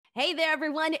Hey there,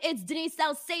 everyone. It's Denise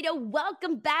Salcedo.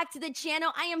 Welcome back to the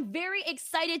channel. I am very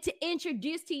excited to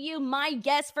introduce to you my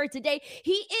guest for today.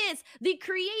 He is the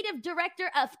creative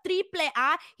director of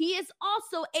AAA. He is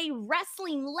also a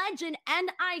wrestling legend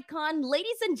and icon.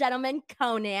 Ladies and gentlemen,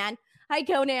 Konnan. Hi,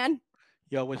 Konnan.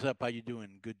 Yo, what's up? How you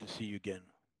doing? Good to see you again.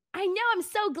 I know. I'm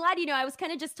so glad. I was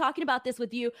kind of just talking about this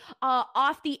with you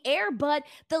off the air, but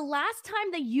the last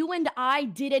time that you and I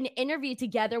did an interview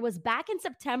together was back in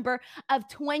September of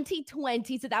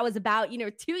 2020. So that was about,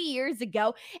 2 years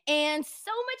ago. And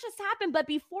so much has happened. But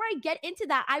before I get into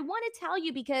that, I want to tell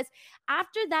you because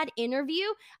after that interview,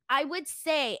 I would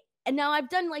say, and now I've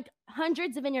done like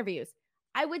hundreds of interviews,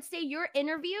 I would say your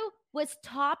interview was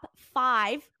top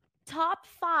five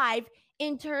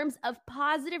in terms of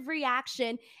positive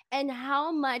reaction and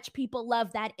how much people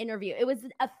love that interview. It was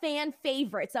a fan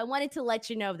favorite. So I wanted to let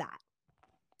you know that.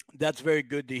 That's very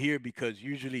good to hear because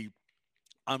usually,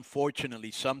 unfortunately,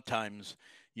 sometimes,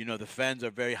 the fans are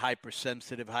very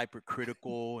hypersensitive,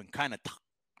 hypercritical, and kind of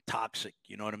toxic.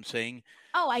 You know what I'm saying?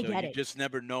 Oh, I So get you it. just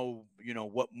never know,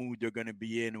 what mood they're going to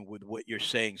be in with what you're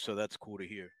saying. So that's cool to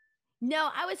hear.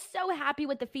 No, I was so happy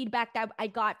with the feedback that I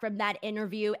got from that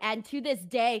interview. And to this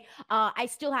day, I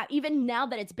still have, even now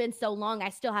that it's been so long, I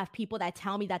still have people that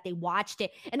tell me that they watched it.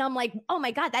 And I'm like, oh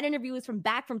my God, that interview was from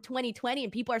 2020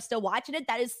 and people are still watching it.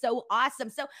 That is so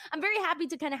awesome. So I'm very happy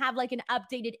to kind of have like an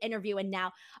updated interview and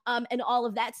now and all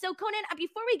of that. So, Conan,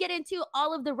 before we get into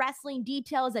all of the wrestling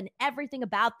details and everything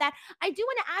about that, I do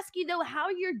want to ask you though how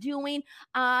you're doing.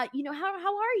 How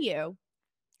are you?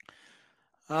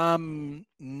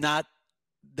 Not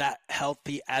that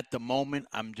healthy at the moment.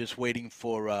 I'm just waiting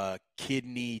for a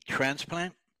kidney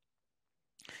transplant.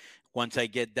 Once I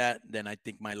get that, then I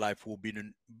think my life will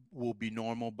be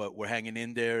normal. But we're hanging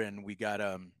in there, and we got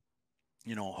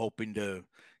hoping to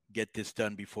get this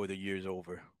done before the year's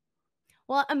over.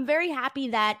 Well, I'm very happy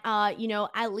that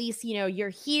at least you're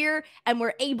here and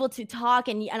we're able to talk.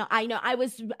 And I know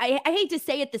I hate to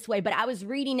say it this way, but I was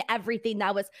reading everything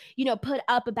that was put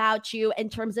up about you in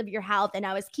terms of your health, and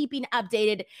I was keeping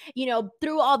updated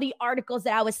through all the articles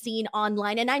that I was seeing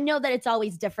online. And I know that it's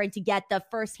always different to get the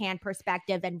firsthand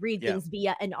perspective and read Yeah, things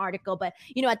via an article, but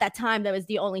at that time that was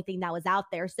the only thing that was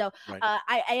out there. So right.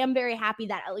 I am very happy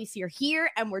that at least you're here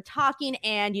and we're talking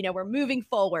and we're moving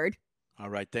forward. All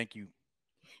right. Thank you.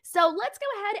 So let's go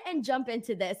ahead and jump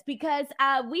into this because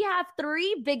we have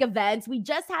three big events. We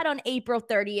just had on April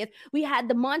 30th, we had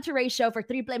the Monterey show for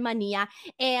TRIPLEMANIA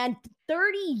and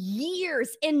 30 years.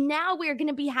 And now we're going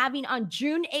to be having on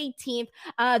June 18th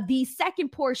the second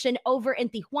portion over in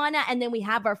Tijuana. And then we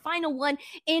have our final one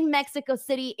in Mexico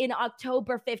City in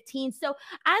October 15th. So,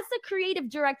 as the creative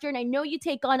director, and I know you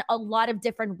take on a lot of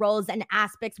different roles and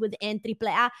aspects within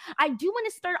AAA, I do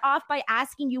want to start off by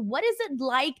asking you what is it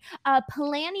like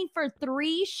planning for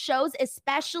three shows,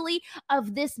 especially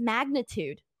of this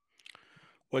magnitude?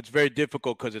 Well, it's very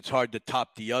difficult because it's hard to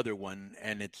top the other one,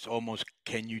 and it's almost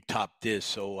can you top this?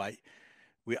 So I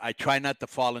try not to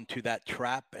fall into that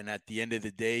trap. And at the end of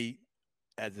the day,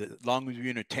 as long as we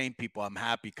entertain people, I'm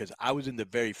happy because I was in the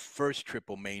very first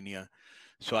Triple Mania,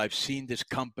 so I've seen this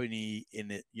company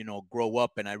in it, grow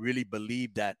up, and I really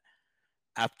believe that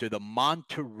after the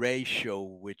Monterey show,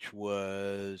 which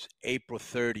was April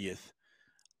 30th,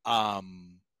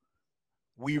 um,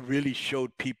 we really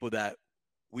showed people that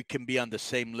we can be on the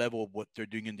same level of what they're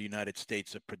doing in the United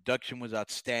States. The production was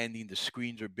outstanding. The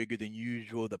screens were bigger than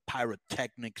usual. The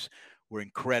pyrotechnics were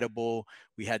incredible.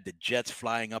 We had the jets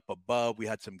flying up above. We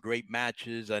had some great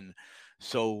matches. And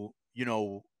so,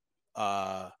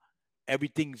 uh,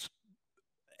 everything's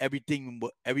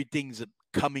everything's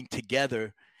coming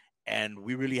together, and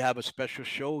we really have a special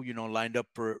show, lined up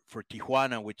for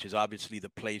Tijuana, which is obviously the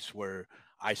place where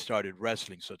I started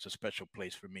wrestling. So it's a special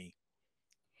place for me.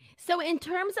 So, in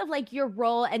terms of like your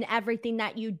role and everything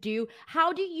that you do,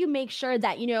 how do you make sure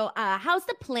that, how's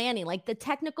the planning, like the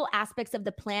technical aspects of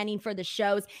the planning for the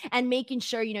shows and making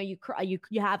sure, you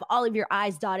have all of your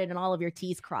I's dotted and all of your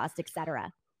T's crossed,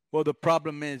 etc. Well, the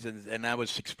problem is, and I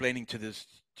was explaining to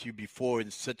you before,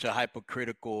 it's such a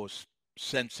hypocritical,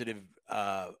 sensitive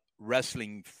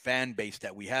wrestling fan base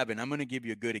that we have. And I'm going to give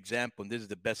you a good example. And this is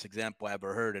the best example I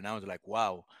ever heard. And I was like,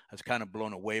 wow, I was kind of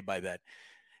blown away by that.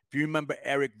 If you remember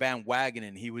Eric Van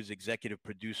Wagenen, he was executive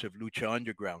producer of Lucha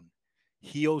Underground.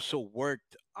 He also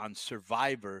worked on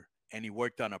Survivor and he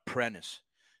worked on Apprentice.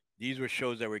 These were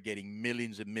shows that were getting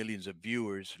millions and millions of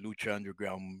viewers. Lucha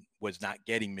Underground was not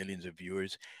getting millions of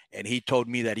viewers. And he told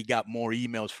me that he got more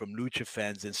emails from Lucha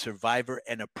fans than Survivor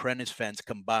and Apprentice fans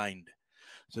combined.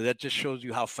 So that just shows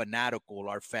you how fanatical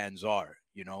our fans are.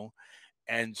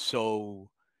 And so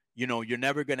you're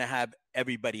never going to have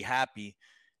everybody happy.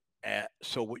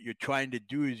 So what you're trying to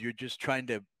do is you're just trying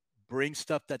to bring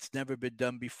stuff that's never been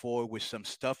done before with some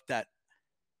stuff that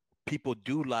people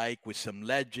do like, with some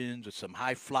legends, with some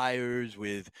high flyers,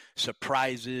 with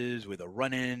surprises, with a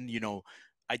run-in.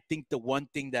 I think the one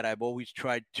thing that I've always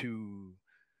tried to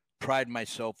pride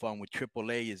myself on with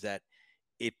AAA is that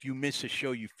if you miss a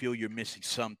show, you feel you're missing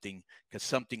something, because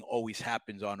something always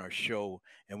happens on our show,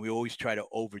 and we always try to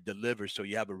over deliver so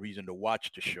you have a reason to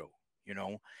watch the show,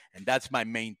 and that's my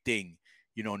main thing.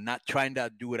 Not trying to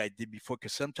do what I did before,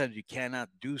 because sometimes you cannot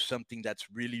do something that's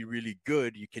really, really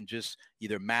good. You can just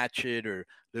either match it or a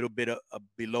little bit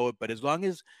below it. But as long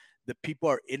as the people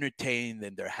are entertained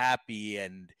and they're happy,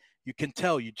 and you can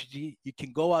tell, you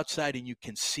can go outside and you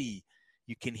can see,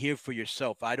 you can hear for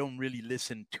yourself. I don't really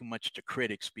listen too much to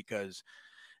critics because,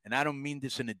 and I don't mean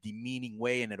this in a demeaning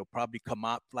way, and it'll probably come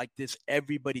out like this.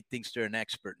 Everybody thinks they're an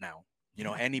expert now.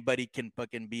 Anybody can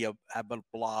fucking have a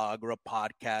blog or a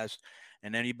podcast,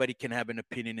 and anybody can have an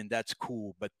opinion, and that's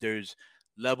cool. But there's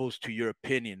levels to your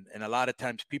opinion. And a lot of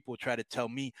times people try to tell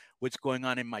me what's going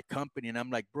on in my company. And I'm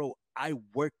like, bro, I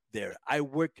work there. I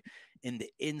work in the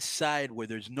inside where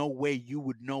there's no way you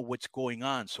would know what's going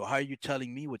on. So how are you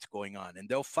telling me what's going on? And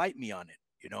they'll fight me on it.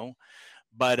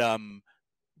 But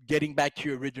getting back to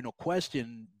your original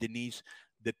question, Denise,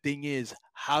 the thing is,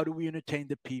 how do we entertain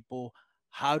the people?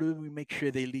 How do we make sure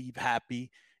they leave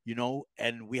happy?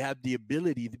 And we have the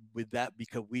ability with that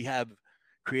because we have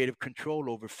creative control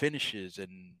over finishes,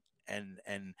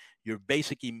 and you're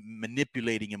basically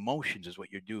manipulating emotions is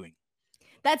what you're doing.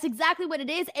 That's exactly what it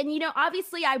is. And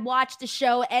obviously I watched the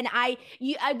show, and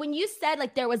when you said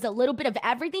like there was a little bit of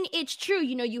everything, it's true.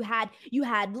 You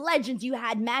had legends, you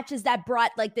had matches that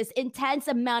brought like this intense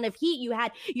amount of heat. You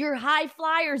had your high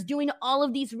flyers doing all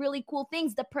of these really cool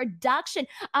things. The production,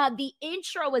 the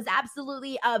intro was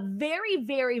absolutely very,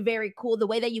 very, very cool. The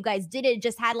way that you guys did it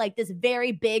just had like this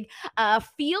very big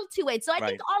feel to it. So I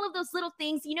think all of those little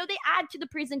things, they add to the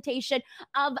presentation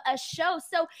of a show.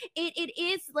 So it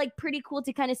is like pretty cool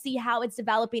to kind of see how it's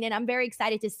developing, and I'm very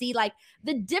excited to see like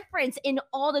the difference in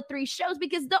all the three shows,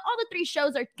 because all the three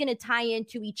shows are going to tie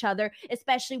into each other,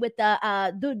 especially with the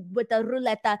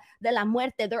Ruleta de la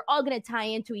Muerte. They're all going to tie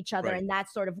into each other in that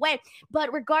sort of way.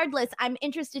 But regardless, I'm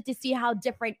interested to see how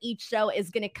different each show is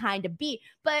going to kind of be.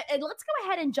 But let's go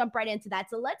ahead and jump right into that.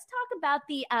 So let's talk about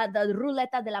the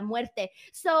Ruleta de la Muerte.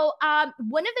 So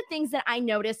one of the things that I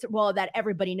noticed, well, that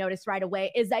everybody noticed right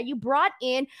away, is that you brought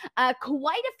in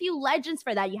quite a few legends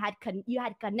for that. You had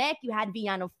Canek, you had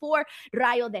Villano 4,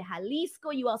 Rayo de Jalisco,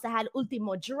 you also had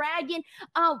Ultimo Dragon.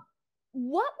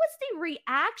 What was the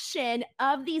reaction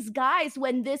of these guys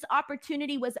when this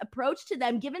opportunity was approached to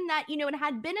them, given that, it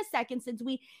had been a second since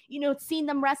we, seen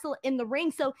them wrestle in the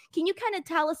ring? So can you kind of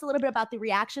tell us a little bit about the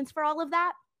reactions for all of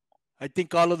that? I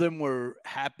think all of them were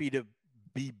happy to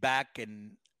be back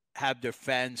and have their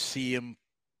fans see him,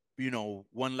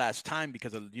 one last time,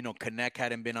 because, Connect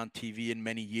hadn't been on TV in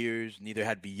many years. Neither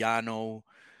had Villano,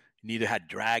 neither had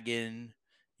Dragon.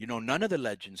 None of the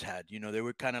legends had. They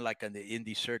were kind of like on the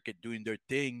indie circuit doing their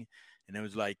thing. And it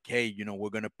was like, hey, we're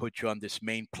going to put you on this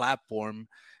main platform.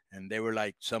 And they were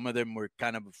like, some of them were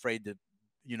kind of afraid that,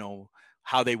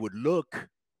 how they would look,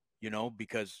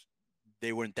 because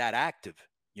they weren't that active,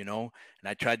 and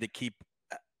I tried to keep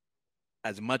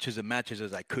as much as the matches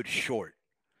as I could short,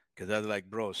 because I was like,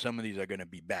 bro, some of these are going to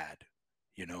be bad,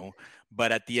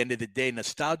 but at the end of the day,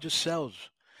 nostalgia sells.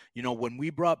 When we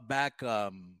brought back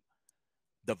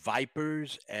the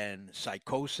Vipers and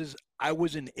Psychosis, I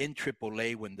wasn't in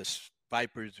AAA when the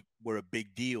Vipers were a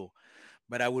big deal,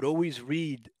 but I would always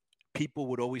read, people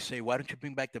would always say, why don't you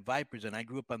bring back the Vipers? And I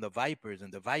grew up on the Vipers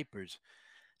and the Vipers.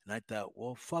 And I thought,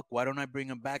 well, fuck, why don't I bring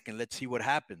them back and let's see what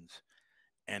happens?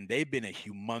 And they've been a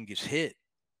humongous hit,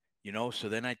 So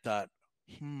then I thought,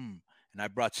 and I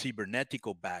brought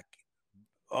Cibernetico back.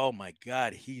 Oh my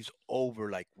God, he's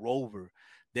over like Rover.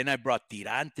 Then I brought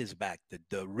Tirantes back,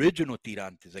 the original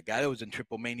Tirantes, the guy that was in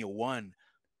Triple Mania 1,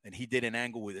 and he did an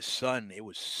angle with his son. It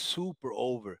was super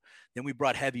over. Then we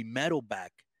brought Heavy Metal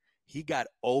back. He got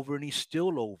over and he's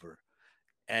still over.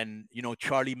 And,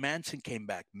 Charlie Manson came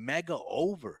back, mega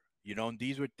over, and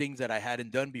these were things that I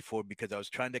hadn't done before because I was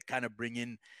trying to kind of bring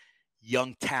in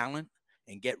young talent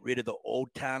and get rid of the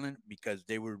old talent, because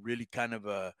they were really kind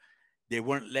of they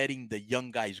weren't letting the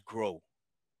young guys grow,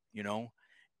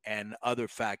 and other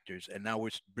factors. And now we're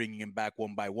bringing them back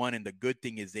one by one. And the good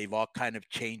thing is they've all kind of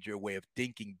changed their way of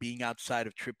thinking. Being outside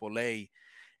of AAA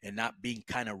and not being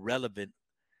kind of relevant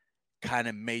kind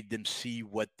of made them see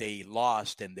what they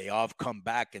lost, and they all have come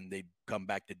back, and they come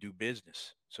back to do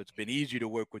business. So it's been easier to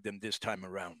work with them this time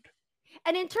around.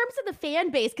 And in terms of the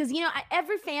fan base, because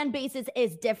every fan base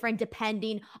is different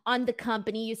depending on the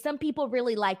company. Some people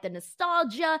really like the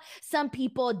nostalgia, some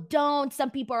people don't.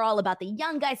 Some people are all about the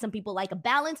young guys. Some people like a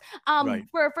balance. Right.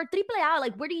 For AAA,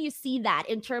 like where do you see that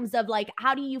in terms of like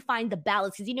how do you find the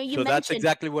balance? Because you So that's mentioned,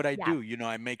 exactly what I yeah. do.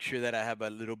 I make sure that I have a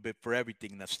little bit for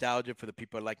everything. Nostalgia for the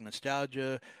people who like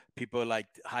nostalgia. People like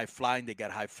high flying, they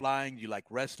got high flying. You like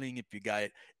wrestling, if you got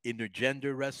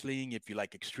intergender wrestling, if you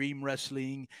like extreme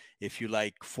wrestling, if you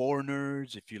like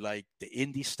foreigners, if you like the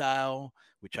indie style,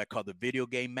 which I call the video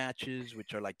game matches,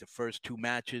 which are like the first two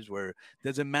matches where it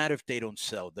doesn't matter if they don't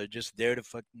sell. They're just there to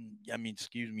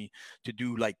excuse me, to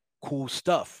do like cool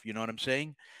stuff. You know what I'm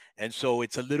saying? And so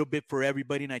it's a little bit for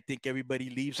everybody. And I think everybody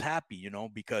leaves happy,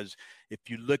 because if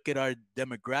you look at our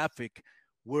demographic,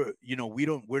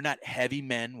 we're not heavy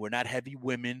men. We're not heavy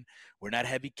women. We're not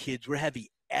heavy kids. We're heavy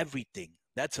everything.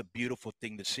 That's a beautiful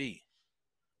thing to see.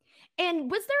 And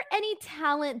was there any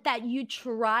talent that you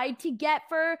tried to get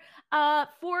for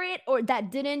it, or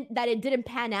that it didn't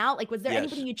pan out? Like, was there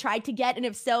anybody Yes. you tried to get, and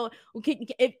if so,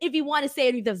 if you want to say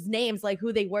any of those names, like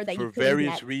who they were that you For couldn't get?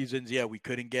 various reasons, yeah, we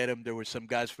couldn't get them. There were some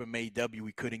guys from AEW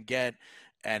we couldn't get.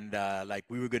 And like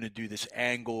we were going to do this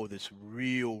angle, this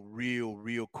real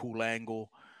cool angle.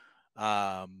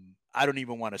 I don't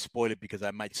even want to spoil it because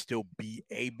I might still be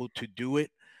able to do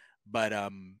it. But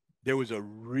there was a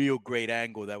real great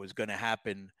angle that was going to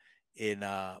happen in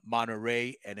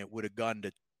Monterrey, and it would have gone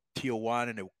to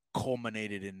Tijuana, and it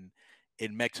culminated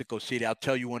in Mexico City. I'll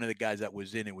tell you, one of the guys that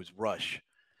was in it was Rush.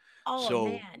 Oh So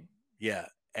man. yeah,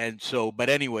 and so, but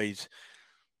anyways,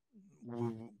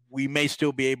 we may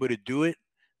still be able to do it,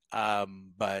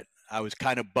 but I was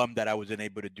kind of bummed that I wasn't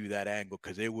able to do that angle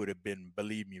because it would have been,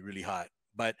 believe me, really hot.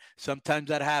 But sometimes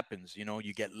that happens,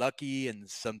 you get lucky and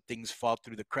some things fall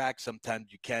through the cracks. Sometimes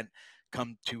you can't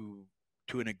come to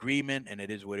an agreement, and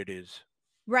it is what it is.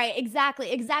 Right, exactly.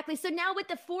 So now with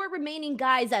the four remaining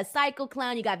guys, Psycho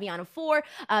Clown, you got Viana 4,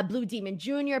 Blue Demon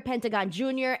Jr., Pentagon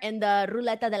Jr., and the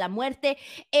Ruleta de la Muerte.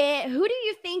 Who do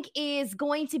you think is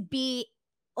going to be,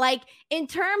 like, in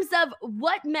terms of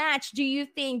what match do you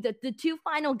think that the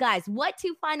what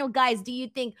two final guys do you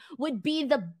think would be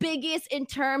the biggest in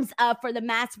terms of for the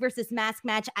mask versus mask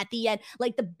match at the end,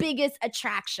 like the biggest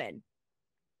attraction?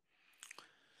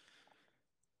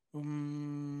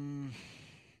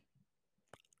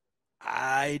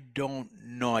 I don't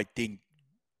know. I think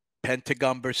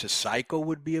Pentagon versus Psycho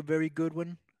would be a very good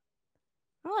one.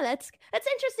 Oh, that's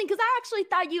interesting because I actually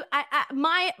thought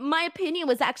my opinion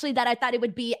was actually that I thought it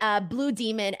would be Blue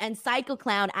Demon and Psycho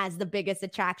Clown as the biggest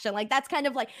attraction. Like that's kind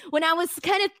of like when I was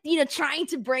kind of trying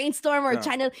to brainstorm or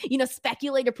trying to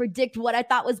speculate or predict what I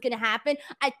thought was going to happen.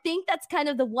 I think that's kind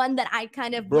of the one that I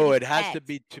kind of would Bro, it has get. to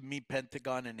be, to me,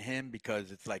 Pentagon and him,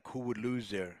 because it's like, who would lose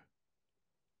there?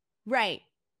 Right,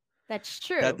 that's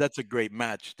true. That's a great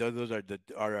match. Those are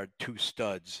our two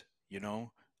studs.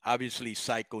 Obviously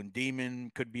Psycho and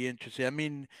Demon could be interesting. I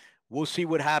mean, we'll see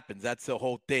what happens. That's the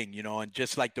whole thing, and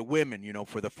just like the women,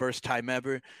 for the first time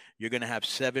ever, you're going to have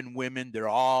 7 women. They're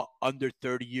all under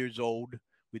 30 years old,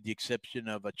 with the exception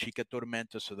of a Chica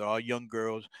Tormenta. So they're all young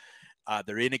girls.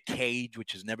 They're in a cage,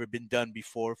 which has never been done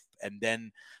before. And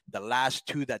then the last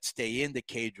 2 that stay in the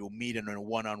cage will meet in a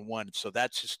one-on-one. So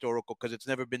that's historical because it's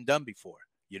never been done before.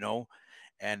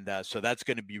 And so that's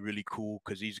going to be really cool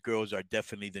because these girls are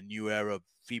definitely the new era of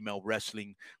female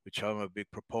wrestling, which I'm a big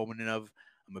proponent of.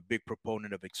 I'm a big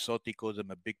proponent of exoticos. I'm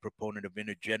a big proponent of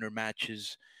intergender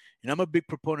matches. And I'm a big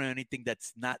proponent of anything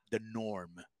that's not the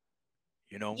norm.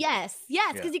 Yes,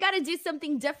 Yeah. because you got to do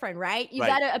something different, right? You Right.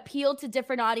 got to appeal to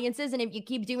different audiences, and if you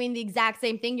keep doing the exact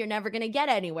same thing, you're never going to get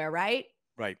anywhere, right?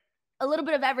 Right. A little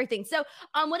bit of everything. So,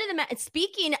 one of the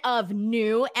speaking of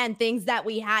new and things that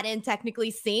we hadn't technically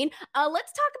seen,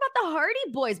 let's talk about the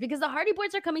Hardy Boys because the Hardy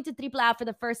Boys are coming to AAA for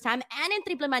the first time and in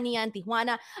TRIPLEMANIA in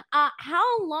Tijuana.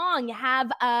 How long has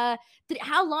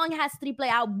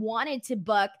AAA wanted to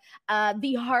book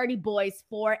the Hardy Boys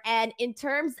for? And in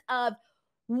terms of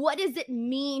what does it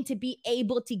mean to be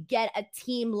able to get a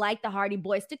team like the Hardy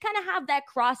Boys to kind of have that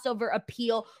crossover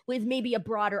appeal with maybe a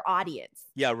broader audience?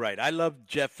 Yeah, right. I love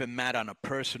Jeff and Matt on a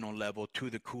personal level, two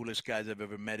of the coolest guys I've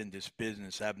ever met in this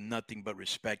business. I have nothing but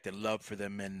respect and love for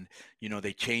them. And,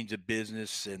 they changed the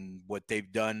business and what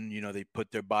they've done. They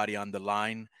put their body on the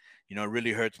line. It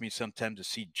really hurts me sometimes to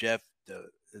see Jeff,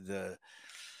 the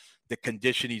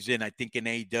condition he's in. I think in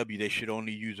AEW, they should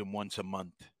only use him once a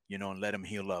month, and let him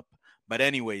heal up. But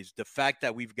anyways, the fact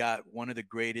that we've got one of the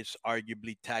greatest,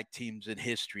 arguably, tag teams in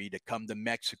history to come to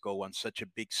Mexico on such a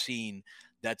big scene,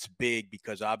 that's big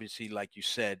because obviously, like you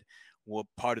said, what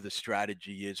part of the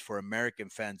strategy is for American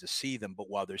fans to see them, but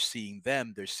while they're seeing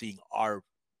them, they're seeing our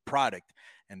product,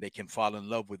 and they can fall in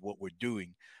love with what we're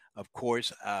doing. Of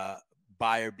course,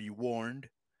 buyer be warned.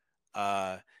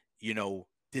 Uh, you know,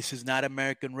 this is not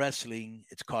American wrestling.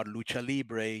 It's called Lucha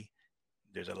Libre.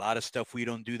 There's a lot of stuff we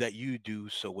don't do that you do.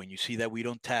 So when you see that we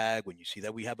don't tag, when you see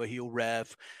that we have a heel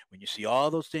ref, when you see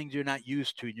all those things you're not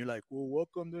used to, and you're like, well,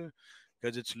 welcome to,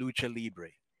 because it's Lucha Libre.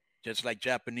 Just like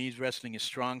Japanese wrestling is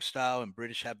strong style and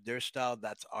British have their style,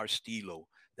 that's our stilo.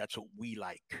 That's what we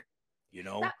like, you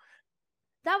know? That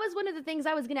that was one of the things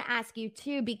I was going to ask you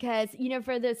too, because,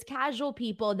 for those casual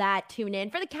people that tune in,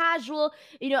 for the casual,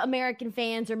 American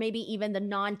fans, or maybe even the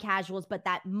non casuals, but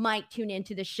that might tune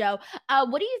into the show,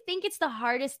 what do you think it's the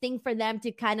hardest thing for them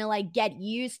to kind of like get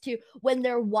used to when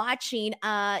they're watching,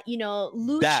 That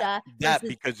Lucha that versus.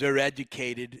 because they're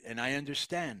educated and I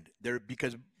understand. They're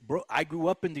because bro, I grew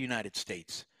up in the United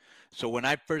States. So when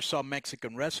I first saw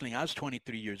Mexican wrestling, I was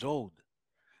 23 years old.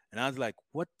 And I was like,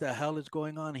 what the hell is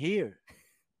going on here?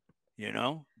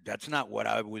 That's not what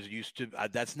I was used to.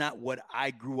 That's not what I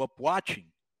grew up watching.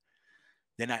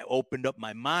 Then I opened up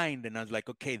my mind and I was like,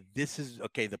 okay, this is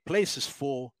okay. The place is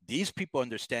full. These people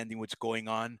understanding what's going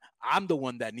on. I'm the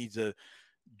one that needs to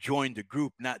join the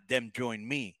group, not them join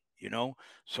me.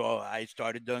 So I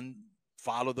started to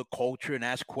follow the culture and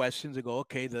ask questions and go,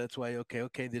 okay, that's why,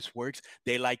 okay, this works.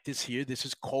 They like this here. This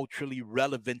is culturally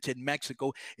relevant in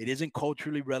Mexico. It isn't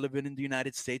culturally relevant in the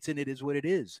United States, and it is what it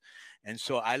is. And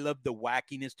so I love the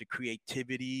wackiness, the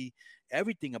creativity,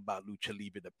 everything about Lucha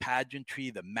Libre, the pageantry,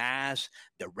 the mass,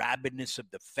 the rabidness of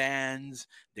the fans,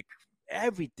 the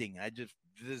everything. This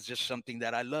is just something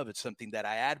that I love. It's something that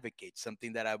I advocate,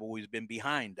 something that I've always been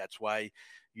behind. That's why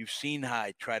you've seen how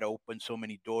I try to open so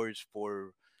many doors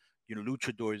for,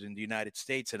 luchadors in the United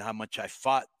States, and how much I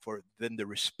fought for them to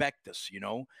respect us.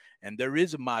 And there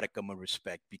is a modicum of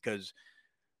respect, because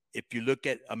if you look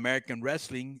at American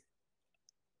wrestling,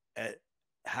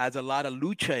 has a lot of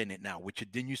lucha in it now, which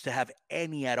it didn't used to have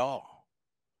any at all.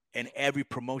 And every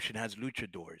promotion has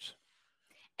luchadors.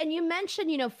 And you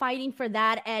mentioned, fighting for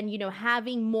that and,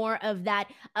 having more of that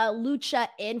lucha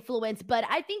influence. But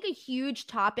I think a huge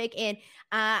topic, and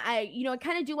I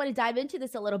kind of do want to dive into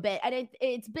this a little bit. And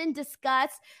it's been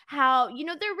discussed how,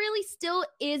 there really still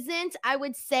isn't, I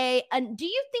would say, do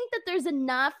you think that there's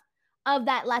enough of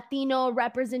that Latino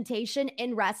representation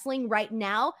in wrestling right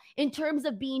now in terms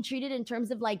of being treated in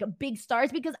terms of like big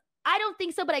stars? Because I don't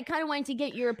think so, but I kind of wanted to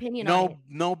get your opinion on it.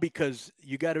 No, because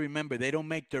you got to remember, they don't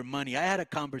make their money. I had a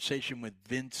conversation with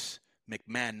Vince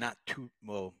McMahon,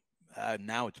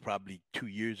 now it's probably 2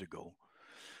 years ago.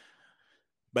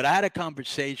 But I had a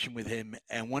conversation with him,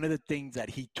 and one of the things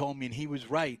that he told me, and he was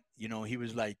right, he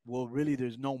was like, well, really,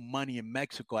 there's no money in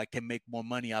Mexico. I can make more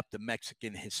money off the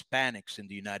Mexican Hispanics in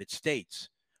the United States,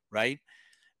 right?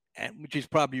 And which is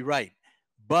probably right.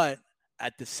 But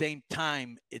at the same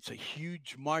time, it's a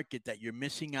huge market that you're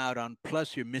missing out on.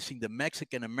 Plus, you're missing the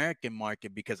Mexican American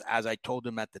market, because as I told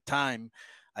him at the time,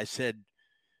 I said,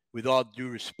 with all due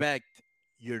respect,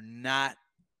 you're not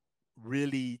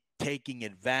really taking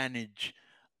advantage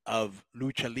of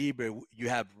Lucha Libre. You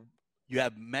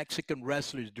have Mexican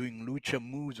wrestlers doing lucha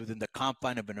moves within the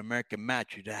confine of an American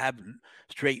match. You have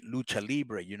straight Lucha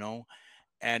Libre.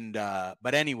 And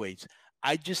but anyways,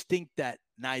 I just think that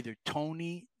neither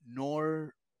Tony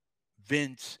nor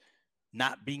Vince,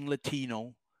 not being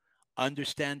Latino,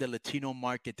 understand the Latino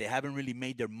market. They haven't really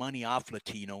made their money off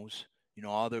Latinos.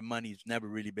 All their money's never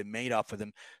really been made off of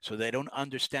them. So they don't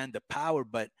understand the power,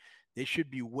 but they should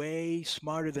be way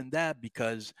smarter than that,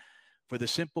 because for the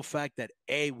simple fact that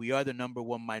we are the number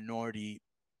one minority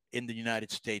in the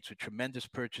United States with tremendous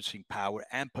purchasing power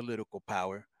and political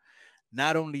power.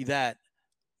 Not only that,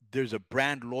 there's a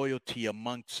brand loyalty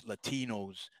amongst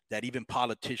Latinos that even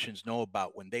politicians know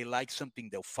about. When they like something,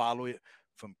 they'll follow it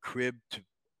from crib to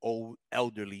old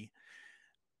elderly.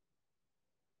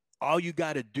 All you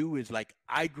got to do is, like,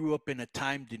 I grew up in a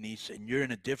time, Denise, and you're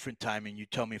in a different time, and you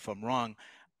tell me if I'm wrong.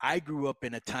 I grew up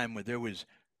in a time where there was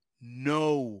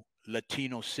no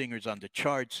Latino singers on the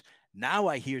charts. Now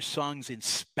I hear songs in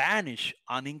Spanish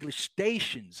on English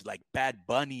stations like Bad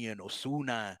Bunny and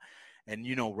Osuna, and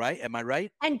right? Am I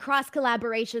right? And cross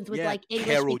collaborations with Yeah, like English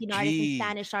Carol speaking artists and G.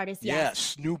 Spanish artists. Yeah, Yes.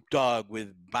 Snoop Dogg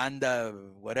with Banda,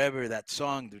 whatever that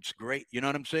song. That's great. You know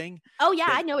what I'm saying? Oh yeah,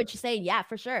 That I know what you're saying. Yeah,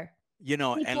 for sure. and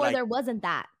Before like, there wasn't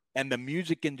that. and the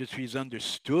music industry has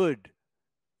understood,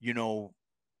 you know,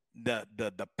 the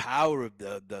power of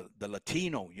the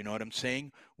Latino. You know what I'm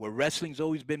saying? Where wrestling's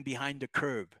always been behind the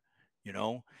curve, you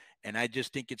know. And I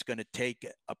just think it's going to take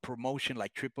a promotion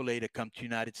like AAA to come to the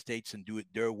United States and do it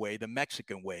their way, the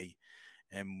Mexican way.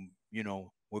 and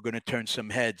we're gonna turn some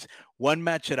heads. One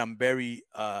match that I'm very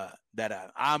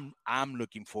I'm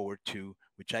looking forward to,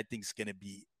 which I think is gonna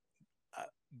be a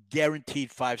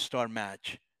guaranteed 5-star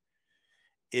match,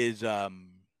 is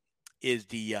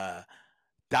the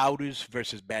Taurus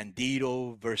versus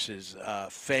Bandito versus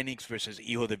Phoenix versus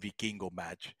Hijo de Vikingo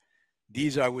match.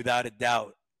 These are without a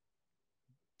doubt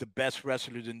the best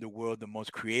wrestlers in the world, the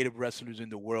most creative wrestlers in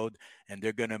the world, and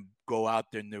they're going to go out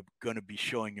there and they're going to be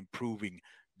showing improving.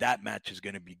 That match is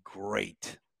going to be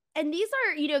great. And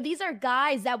these are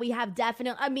guys that we have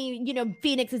definitely. I mean,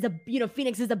 Phoenix is a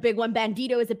big one.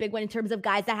 Bandito is a big one in terms of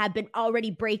guys that have been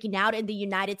already breaking out in the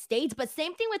United States. But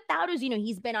same thing with Taurus.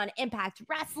 He's been on Impact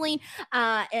Wrestling,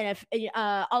 and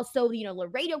also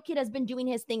Laredo Kid has been doing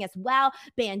his thing as well.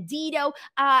 Bandito.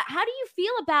 How do you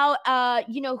feel about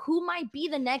who might be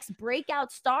the next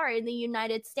breakout star in the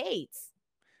United States?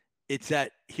 It's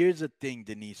that here's the thing,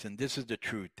 Denise, and this is the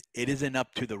truth. It isn't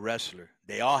up to the wrestler.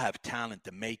 They all have talent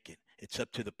to make it. It's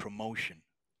up to the promotion.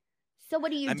 So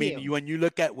what do you do? I mean, when you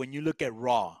look at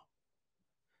Raw,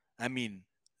 I mean,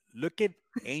 look at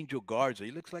Angel Garza.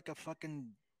 He looks like a fucking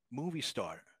movie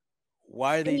star.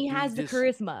 Why are they he doing has this? The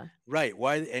charisma. Right.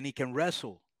 Why? And he can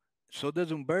wrestle. So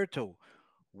does Humberto.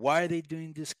 Why are they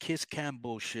doing this kiss cam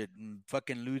bullshit and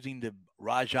fucking losing the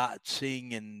Rajat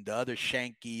Singh and the other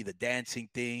Shanky, the dancing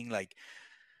thing? Like,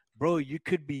 bro, you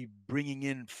could be bringing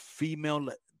in female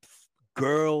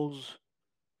girls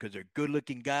because they're good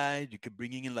looking guys. You could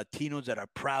bring in Latinos that are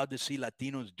proud to see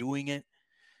Latinos doing it.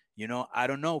 I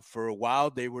don't know. For a while,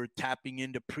 they were tapping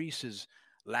into Priest's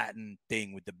Latin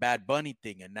thing with the Bad Bunny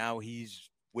thing, and now he's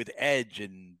with Edge,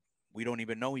 and we don't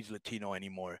even know he's Latino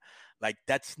anymore. Like,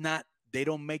 that's not. They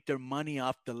don't make their money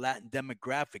off the Latin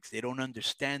demographics. They don't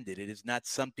understand it. It is not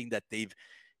something that they've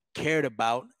cared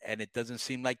about, and it doesn't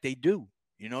seem like they do.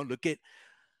 Look at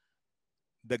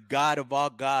the god of all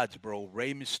gods, bro,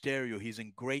 Rey Mysterio. He's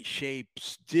in great shape.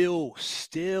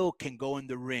 Still can go in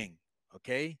the ring.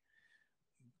 Okay.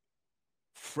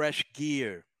 Fresh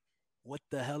gear. What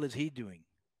the hell is he doing?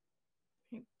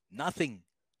 Nothing.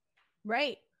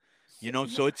 Right.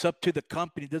 So it's up to the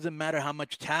company. It doesn't matter how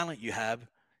much talent you have.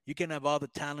 You can have all the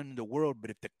talent in the world, but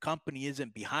if the company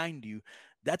isn't behind you,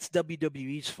 that's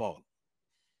WWE's fault.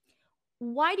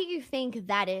 Why do you think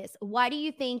that is? Why do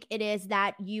you think it is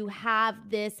that you have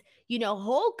this,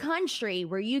 whole country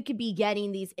where you could be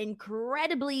getting these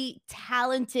incredibly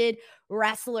talented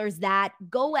wrestlers that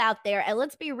go out there? And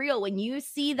let's be real, when you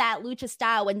see that lucha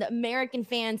style, when the American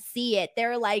fans see it,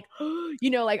 they're like,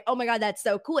 like, oh my God, that's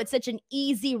so cool. It's such an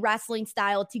easy wrestling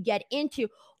style to get into.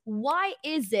 Why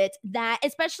is it that,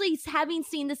 especially having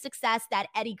seen the success that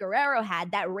Eddie Guerrero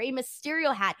had, that Rey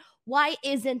Mysterio had, why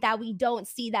isn't that we don't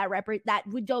see that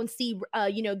we don't see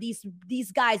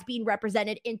these guys being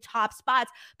represented in top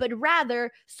spots, but rather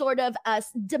sort of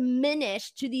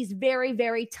diminished to these very,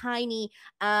 very tiny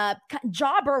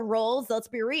jobber roles, let's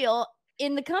be real,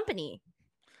 in the company?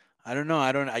 I don't know.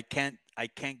 I can't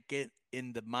get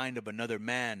in the mind of another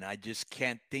man. I just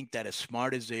can't think that as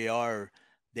smart as they are,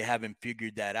 they haven't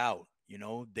figured that out.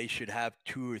 They should have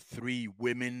 2 or 3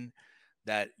 women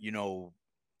that,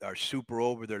 are super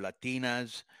over their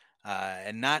Latinas,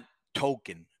 and not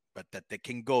token, but that they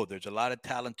can go. There's a lot of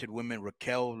talented women.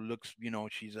 Raquel looks,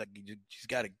 she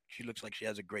looks like she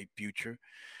has a great future,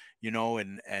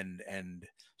 and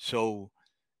so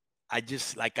I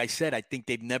just, like I said, I think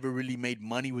they've never really made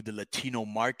money with the Latino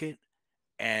market,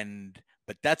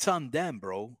 but that's on them,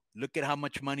 bro. Look at how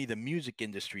much money the music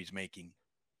industry is making.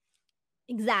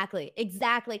 Exactly.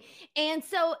 And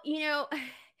so,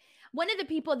 one of the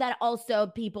people that also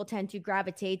people tend to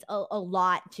gravitate a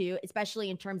lot to, especially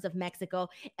in terms of Mexico,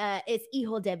 is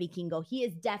Hijo de Vikingo. He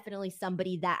is definitely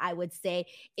somebody that I would say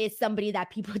is somebody that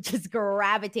people just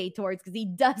gravitate towards because he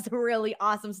does really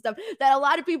awesome stuff that a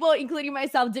lot of people, including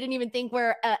myself, didn't even think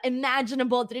were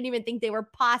imaginable, didn't even think they were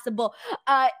possible.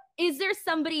 Is there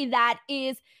somebody that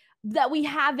we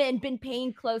haven't been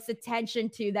paying close attention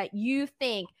to that you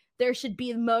think there should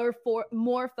be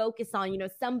more focus on,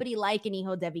 somebody like an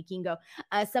Hijo de Vikingo,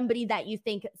 somebody that you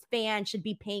think fans should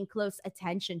be paying close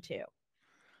attention to?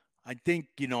 I think,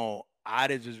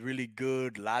 Ares is really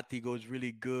good. Latigo is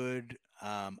really good.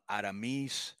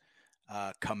 Aramis,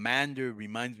 Commander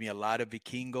reminds me a lot of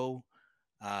Vikingo.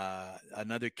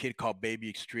 Another kid called Baby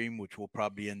Extreme, which will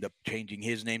probably end up changing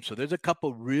his name. So there's a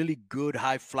couple really good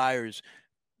high flyers,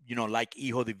 like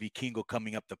Hijo de Vikingo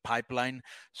coming up the pipeline.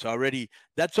 So already,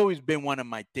 that's always been one of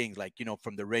my things, like,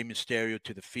 from the Rey Mysterio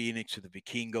to the Phoenix to the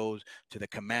Vikingos to the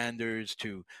Commanders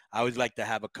I always like to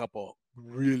have a couple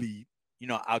really,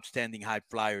 outstanding high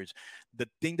flyers. The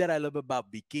thing that I love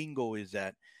about Vikingo is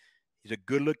that He's a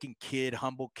good-looking kid,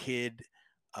 humble kid,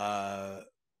 uh,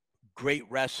 great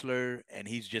wrestler, and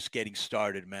he's just getting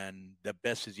started, man. The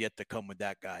best is yet to come with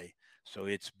that guy. So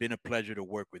it's been a pleasure to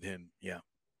work with him. Yeah.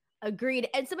 Agreed.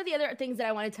 And some of the other things that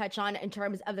I want to touch on in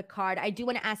terms of the card, I do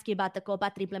want to ask you about the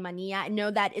Copa Triplemania. I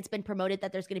know that it's been promoted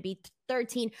that there's going to be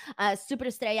 13 Super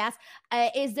Estrellas.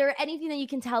 Is there anything that you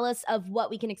can tell us of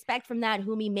what we can expect from that,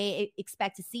 whom we may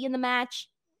expect to see in the match?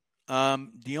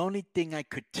 The only thing I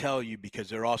could tell you, because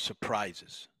they're all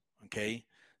surprises, okay?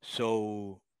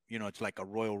 So, it's like a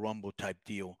Royal Rumble type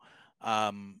deal.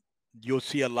 Um, you'll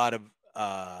see a lot of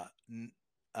uh,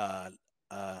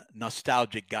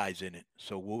 nostalgic guys in it.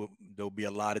 So there'll be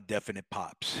a lot of definite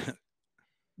pops.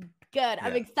 Good.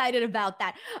 I'm Yeah. excited about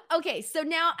that. Okay, so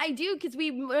now I do, because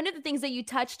one of the things that you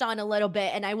touched on a little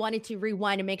bit, and I wanted to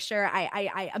rewind and make sure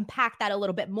I unpack that a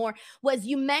little bit more, was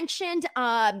you mentioned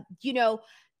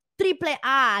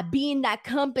AAA being that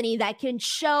company that can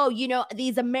show,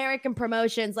 these American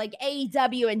promotions like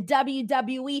AEW and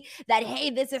WWE that,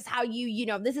 hey, this is how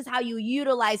this is how you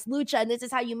utilize Lucha, and this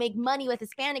is how you make money with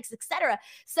Hispanics, etc.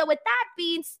 So with that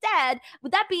being said,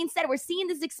 we're seeing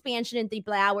this expansion in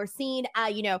AAA. We're seeing,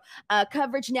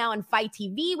 coverage now on Fight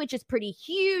TV, which is pretty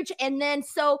huge. And then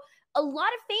so a lot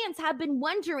of fans have been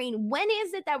wondering, when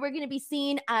is it that we're going to be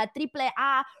seeing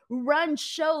AAA run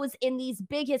shows in these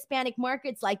big Hispanic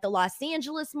markets like the Los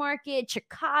Angeles market,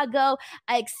 Chicago,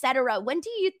 etc.? When do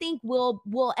you think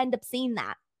we'll end up seeing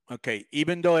that? Okay,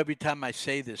 even though every time I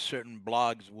say this, certain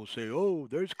blogs will say, "Oh,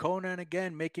 there's Konnan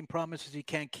again making promises he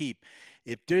can't keep."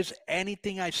 If there's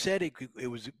anything I said, it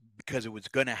was because it was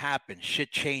going to happen.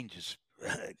 Shit changes.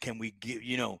 Can we give,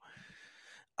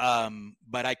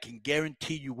 but I can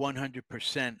guarantee you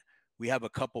 100%. We have a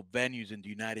couple venues in the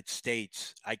United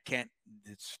States.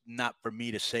 It's not for me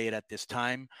to say it at this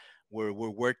time, where we're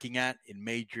working at in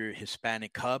major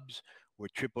Hispanic hubs where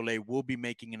AAA will be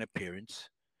making an appearance.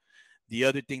 The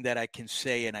other thing that I can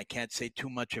say, and I can't say too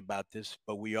much about this,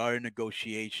 but we are in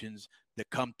negotiations that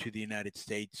come to the United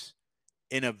States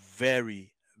in a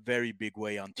very, very big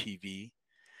way on TV.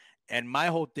 And my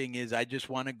whole thing is I just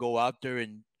want to go out there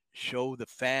and show the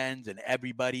fans and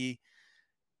everybody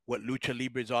what Lucha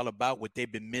Libre is all about, what they've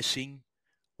been missing,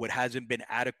 what hasn't been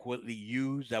adequately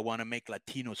used. I want to make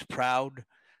Latinos proud.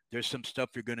 There's some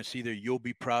stuff you're going to see there you'll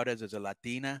be proud as a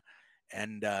Latina.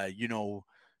 And,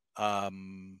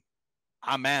 um,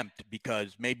 I'm amped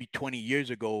because maybe 20 years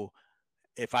ago,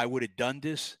 if I would have done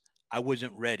this, I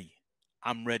wasn't ready.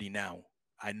 I'm ready now.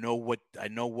 I know what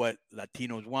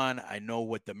Latinos want. I know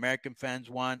what the American fans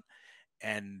want,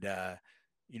 and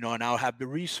and I'll have the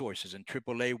resources. And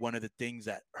AAA, one of the things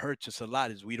that hurts us a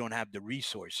lot is we don't have the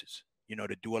resources,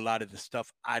 to do a lot of the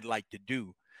stuff I'd like to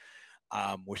do.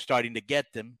 We're starting to get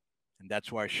them, and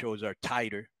that's why our shows are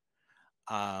tighter.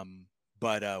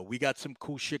 But we got some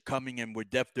cool shit coming, and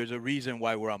there's a reason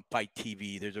why we're on Fight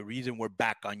TV. There's a reason we're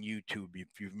back on YouTube.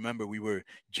 If you remember, we were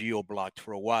geo-blocked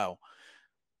for a while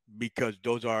because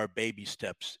those are our baby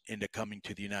steps into coming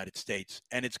to the United States.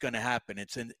 And it's going to happen.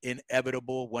 It's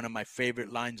inevitable. One of my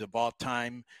favorite lines of all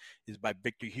time is by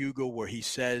Victor Hugo, where he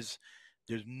says,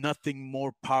 "There's nothing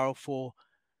more powerful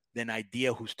than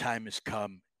idea whose time has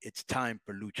come. It's time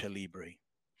for Lucha Libre."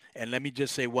 And let me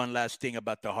just say one last thing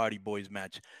about the Hardy Boys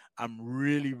match. I'm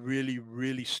really, really,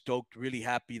 really stoked, really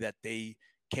happy that they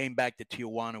came back to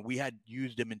Tijuana. We had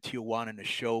used them in Tijuana in a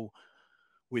show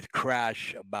with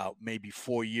Crash about maybe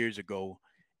 4 years ago,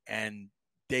 and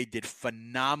they did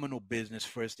phenomenal business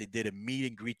for us. They did a meet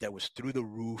and greet that was through the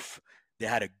roof. They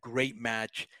had a great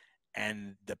match,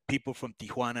 and the people from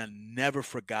Tijuana never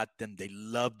forgot them. They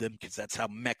loved them because that's how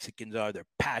Mexicans are. They're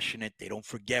passionate. They don't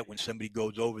forget when somebody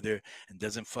goes over there and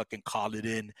doesn't fucking call it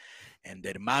in. And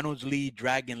the Hermanos Lee,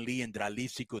 Dragon Lee, and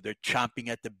Dralístico, they're chomping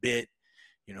at the bit.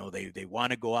 They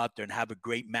want to go out there and have a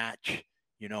great match,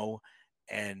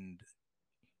 and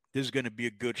this is going to be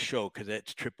a good show because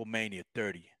it's Triple Mania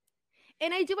 30.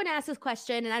 And I do want to ask this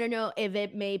question, and I don't know if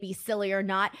it may be silly or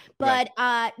not, Right. but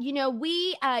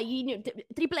AAA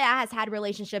has had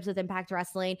relationships with Impact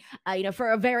Wrestling,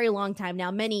 for a very long time now,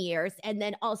 many years, and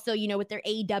then also, with their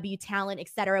AEW talent,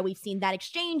 etc. We've seen that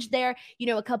exchange there,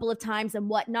 a couple of times and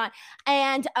whatnot,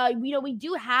 and we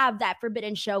do have that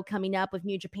Forbidden show coming up with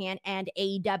New Japan and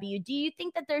AEW. Do you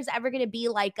think that there's ever going to be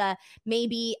like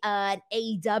maybe an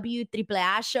AEW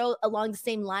AAA show along the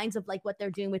same lines of like what they're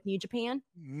doing with New Japan?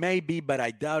 Maybe, but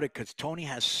I doubt it because Tony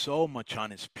has so much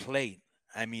on his plate.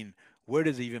 I mean, where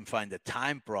does he even find the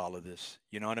time for all of this?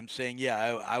 You know what I'm saying?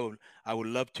 Yeah, I would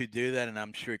love to do that, and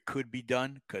I'm sure it could be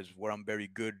done because where I'm very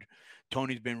good.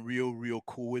 Tony's been real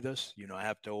cool with us. I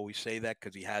have to always say that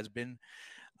because he has been.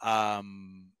 But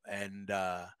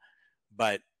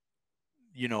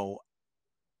you know,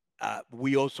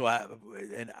 we also have,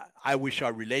 and I wish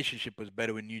our relationship was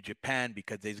better with New Japan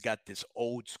because they've got this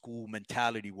old school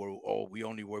mentality where, oh, we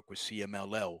only work with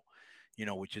CMLL,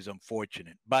 which is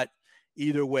unfortunate. But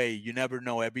either way, you never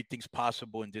know. Everything's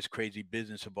possible in this crazy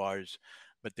business of ours.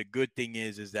 But the good thing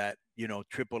is that,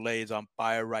 AAA is on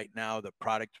fire right now. The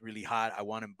product's really hot. I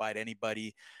want to invite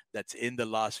anybody that's in the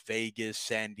Las Vegas,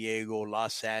 San Diego,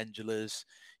 Los Angeles,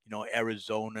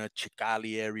 Arizona,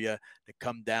 Chicali area to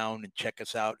come down and check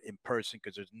us out in person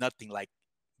because there's nothing like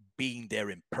being there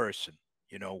in person.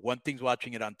 One thing's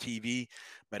watching it on TV,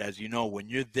 but as you know, when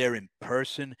you're there in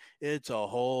person, it's a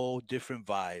whole different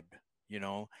vibe, you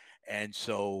know? And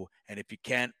if you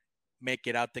can't make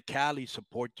it out to Cali,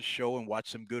 support the show and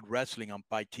watch some good wrestling on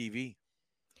Fight TV.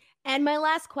 And my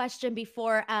last question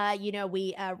before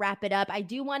we wrap it up, I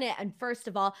do want to, and first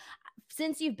of all,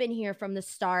 since you've been here from the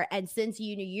start, and since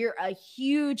you're a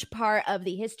huge part of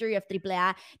the history of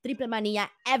AAA, TRIPLEMANIA,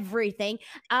 everything,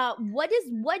 what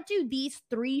do these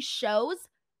 3 shows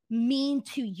mean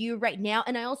to you right now?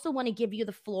 And I also want to give you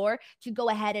the floor to go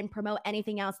ahead and promote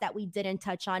anything else that we didn't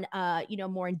touch on,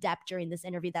 more in depth during this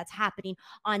interview that's happening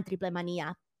on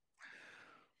TRIPLEMANIA.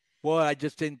 Well, I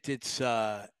just think it's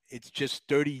just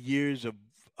 30 years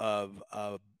of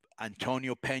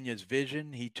Antonio Pena's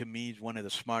vision. He, to me, is one of the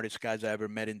smartest guys I ever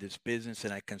met in this business,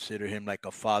 and I consider him like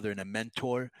a father and a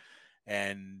mentor.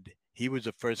 And he was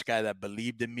the first guy that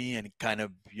believed in me and kind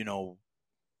of,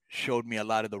 showed me a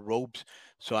lot of the ropes.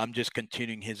 So I'm just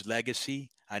continuing his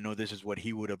legacy. I know this is what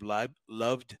he would have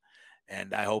loved.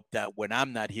 And I hope that when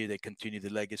I'm not here, they continue the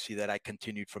legacy that I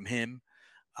continued from him.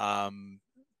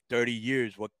 30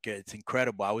 years, it's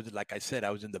incredible. Like I said, I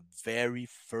was in the very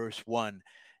first one,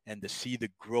 and to see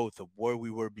the growth of where we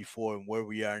were before and where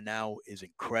we are now is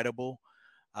incredible.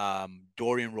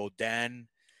 Dorian Rodan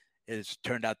has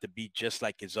turned out to be just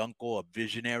like his uncle, a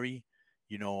visionary.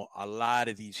 A lot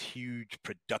of these huge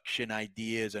production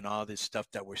ideas and all this stuff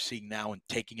that we're seeing now and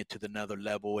taking it to another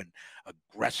level and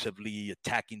aggressively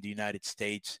attacking the United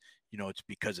States, it's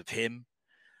because of him.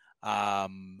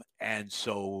 And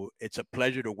so it's a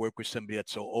pleasure to work with somebody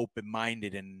that's so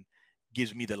open-minded and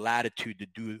gives me the latitude to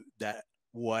do that,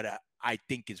 what I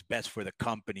think is best for the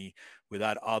company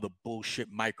without all the bullshit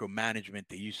micromanagement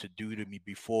they used to do to me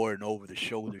before and over the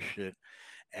shoulder shit,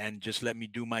 and just let me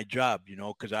do my job,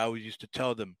 because I always used to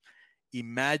tell them,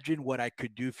 imagine what I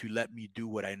could do if you let me do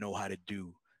what I know how to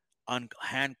do.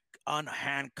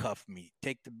 Unhandcuff me,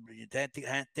 take the,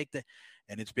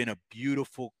 and it's been a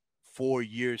beautiful 4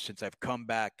 years since I've come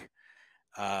back,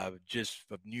 just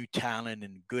of new talent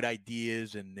and good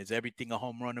ideas. And is everything a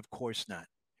home run? Of course not.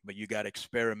 But you got to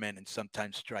experiment and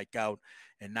sometimes strike out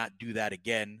and not do that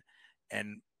again.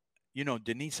 And,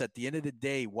 Denise, at the end of the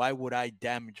day, why would I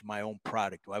damage my own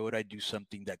product? Why would I do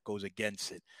something that goes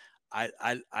against it?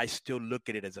 I still look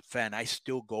at it as a fan. I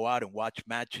still go out and watch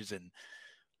matches and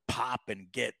pop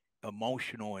and get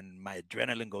emotional, and my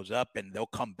adrenaline goes up, and they'll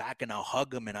come back and I'll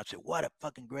hug them and I'll say, what a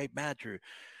fucking great match, or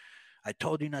I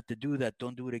told you not to do that,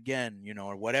 don't do it again,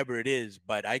 or whatever it is.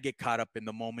 But I get caught up in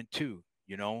the moment too.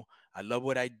 I love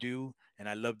what I do and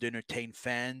I love to entertain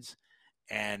fans,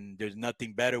 and there's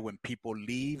nothing better when people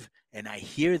leave and I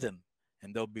hear them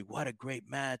and they'll be, what a great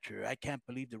match, or I can't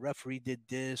believe the referee did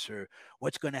this, or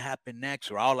what's going to happen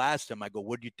next. Or I'll ask them, I go,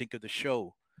 what do you think of the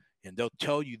show? And they'll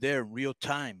tell you there in real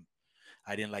time,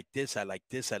 I didn't like this. I like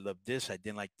this. I love this. I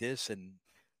didn't like this. And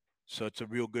so it's a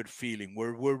real good feeling.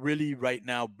 We're really right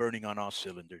now burning on all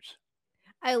cylinders.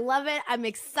 I love it. I'm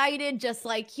excited. Just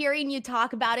like hearing you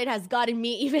talk about it has gotten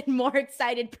me even more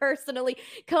excited personally.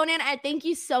 Konnan, I thank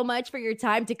you so much for your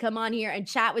time to come on here and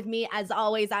chat with me. As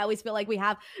always, I always feel like we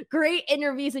have great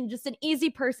interviews and just an easy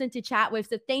person to chat with.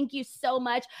 So thank you so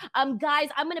much. Guys,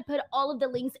 I'm going to put all of the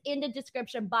links in the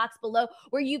description box below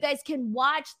where you guys can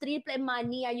watch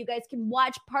TRIPLEMANIA. You guys can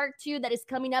watch part 2 that is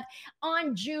coming up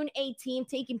on June 18th,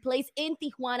 taking place in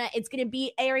Tijuana. It's going to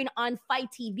be airing on Fight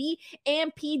TV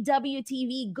and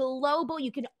PWTV Global. You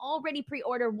can already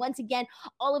pre-order. Once again,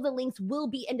 all of the links will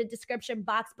be in the description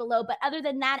box below. But other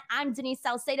than that, I'm Denise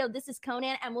Salcedo. This is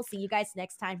Konnan, and we'll see you guys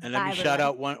next time. And let me shout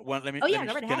out one.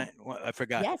 I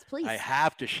forgot. Yes, please. I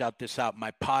have to shout this out.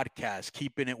 My podcast,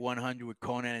 Keeping It 100 with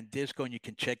Konnan and Disco, and you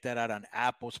can check that out on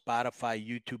Apple, Spotify,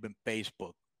 YouTube, and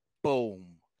Facebook. Boom.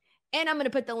 And I'm going to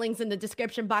put the links in the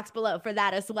description box below for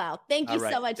that as well. Thank you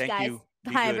so much, guys.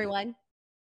 Bye, everyone.